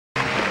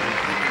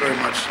very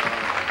much.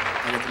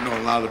 I get to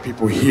know a lot of the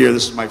people here.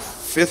 This is my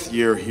 5th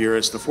year here.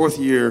 It's the 4th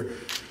year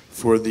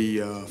for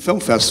the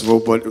film festival,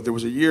 but there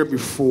was a year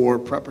before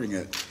prepping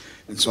it.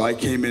 And so I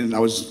came in, and I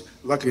was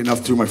lucky enough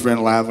through my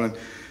friend Lavin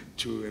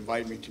to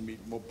invite me to meet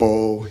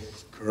Bo,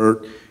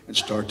 Kurt, and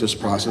start this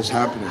process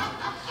happening.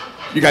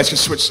 You guys can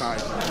switch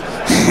sides.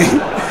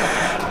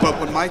 But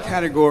when my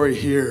category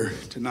here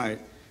tonight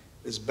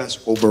is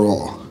Best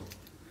Overall.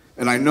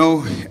 And I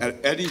know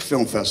at any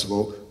film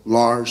festival,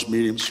 large,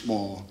 medium,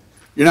 small,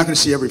 you're not going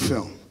to see every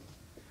film.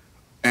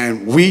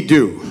 And we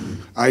do.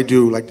 I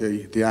do, like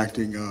the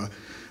acting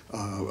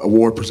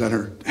award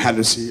presenter had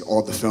to see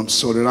all the films,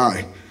 so did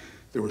I.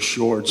 There were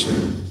shorts,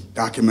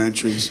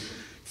 documentaries,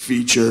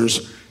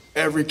 features,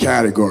 every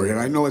category. And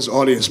I know as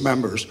audience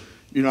members,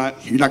 you're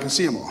not going to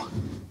see them all,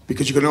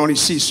 because you can only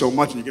see so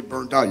much and you get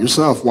burnt out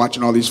yourself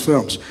watching all these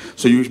films.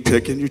 So you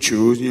pick and you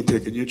choose, and you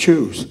pick and you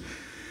choose.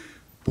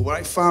 But what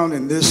I found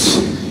in this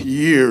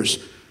year's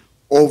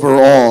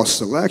overall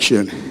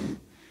selection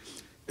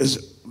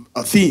is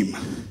a theme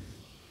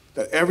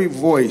that every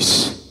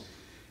voice,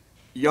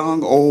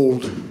 young,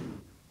 old,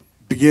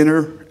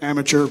 beginner,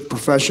 amateur,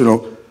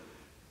 professional,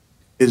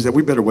 is that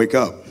we better wake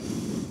up,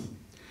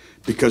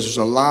 because there's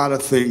a lot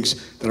of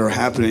things that are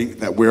happening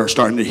that we're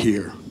starting to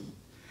hear.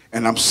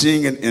 And I'm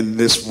seeing it in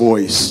this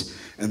voice.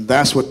 And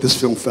that's what this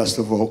film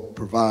festival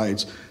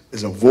provides,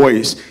 is a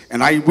voice.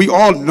 And we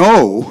all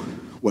know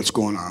what's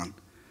going on.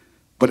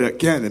 But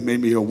again, it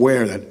made me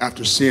aware that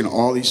after seeing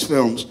all these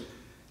films,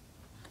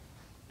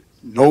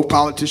 no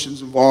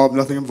politicians involved,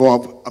 nothing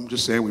involved, I'm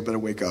just saying we better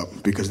wake up,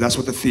 because that's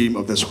what the theme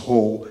of this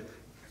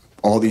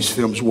all these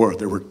films were.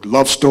 There were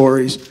love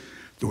stories,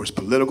 there was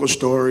political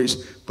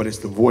stories, but it's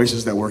the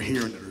voices that we're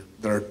hearing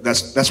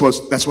that's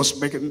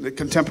what's making it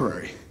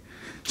contemporary.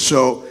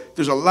 So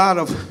there's a lot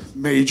of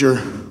major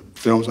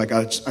films I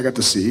got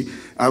to see.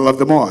 I love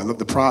them all. I love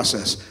the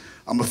process.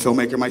 I'm a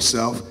filmmaker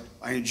myself.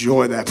 I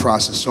enjoy that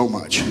process so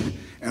much.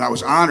 And I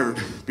was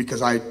honored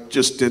because I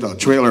just did a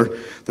trailer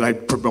that I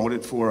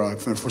promoted for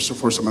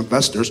some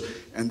investors,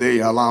 and they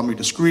allowed me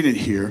to screen it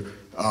here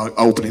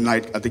opening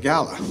night at the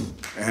gala.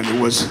 And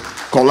it was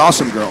called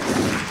Awesome Girl.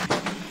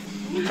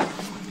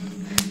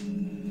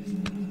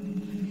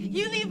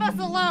 You leave us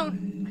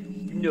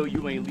alone. You know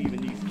you ain't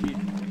leaving these kids.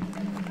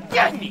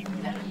 Get me!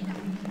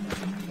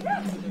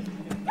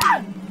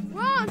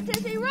 Run,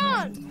 Sissy,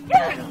 run!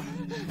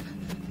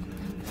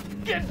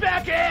 Get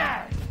back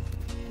here!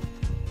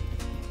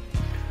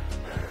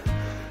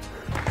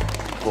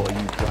 Boy,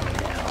 you got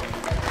it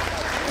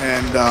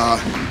now.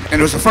 And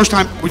it was the first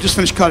time, we just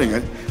finished cutting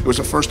it. It was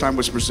the first time it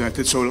was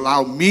presented, so it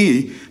allowed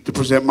me to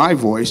present my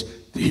voice,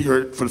 to hear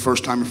it for the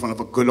first time in front of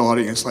a good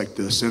audience like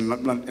this. And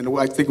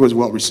I think it was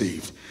well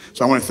received.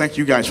 So I want to thank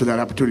you guys for that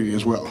opportunity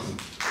as well.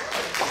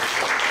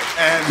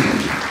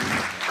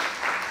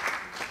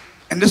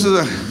 And this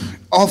is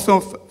all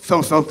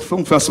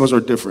film festivals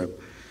are different.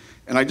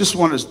 And I just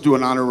want to do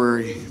an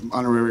honorary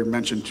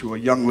mention to a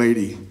young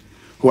lady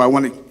who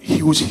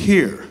was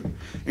here.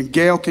 And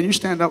Gail, can you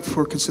stand up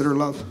for Consider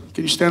Love?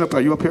 Can you stand up?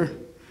 Are you up here?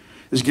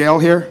 Is Gail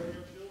here?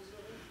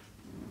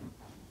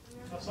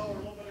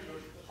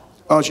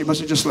 Oh, she must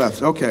have just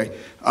left. Okay.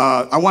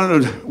 I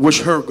wanted to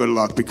wish her good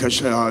luck, because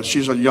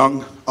she's a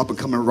young,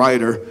 up-and-coming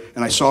writer,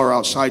 and I saw her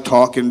outside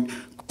talking,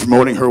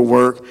 promoting her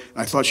work, and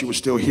I thought she was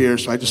still here,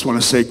 so I just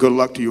want to say good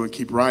luck to you and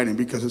keep writing,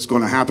 because it's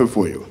going to happen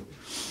for you.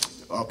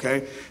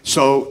 Okay?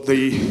 So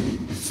the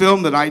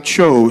film that I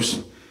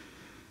chose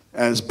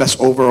as Best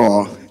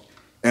Overall,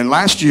 and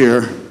last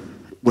year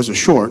was a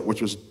short,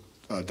 which was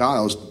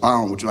Dials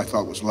Bound, which I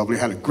thought was lovely,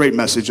 had a great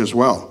message as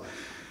well.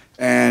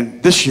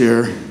 And this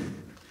year,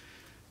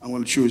 I'm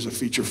going to choose a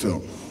feature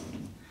film.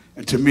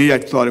 And to me, I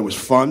thought it was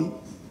fun,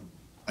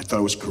 I thought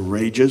it was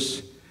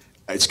courageous,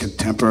 it's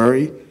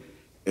contemporary,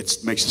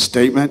 it makes a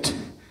statement,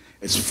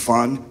 it's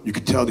fun. You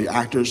can tell the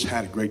actors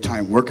had a great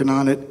time working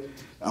on it.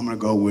 I'm going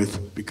to go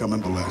with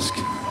Becoming Burlesque.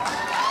 You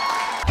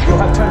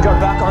have turned your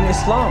back on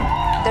Islam.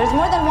 There's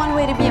more than one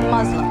way to be a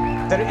Muslim.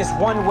 There is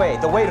one way,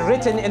 the way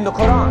written in the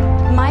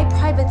Quran. My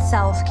private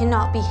self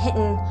cannot be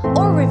hidden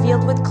or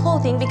revealed with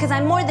clothing, because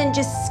I'm more than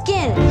just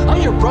skin.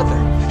 I'm your brother.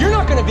 You're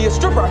not going to be a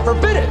stripper. I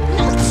forbid it.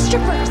 Not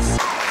strippers.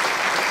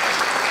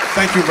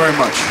 Thank you very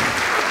much.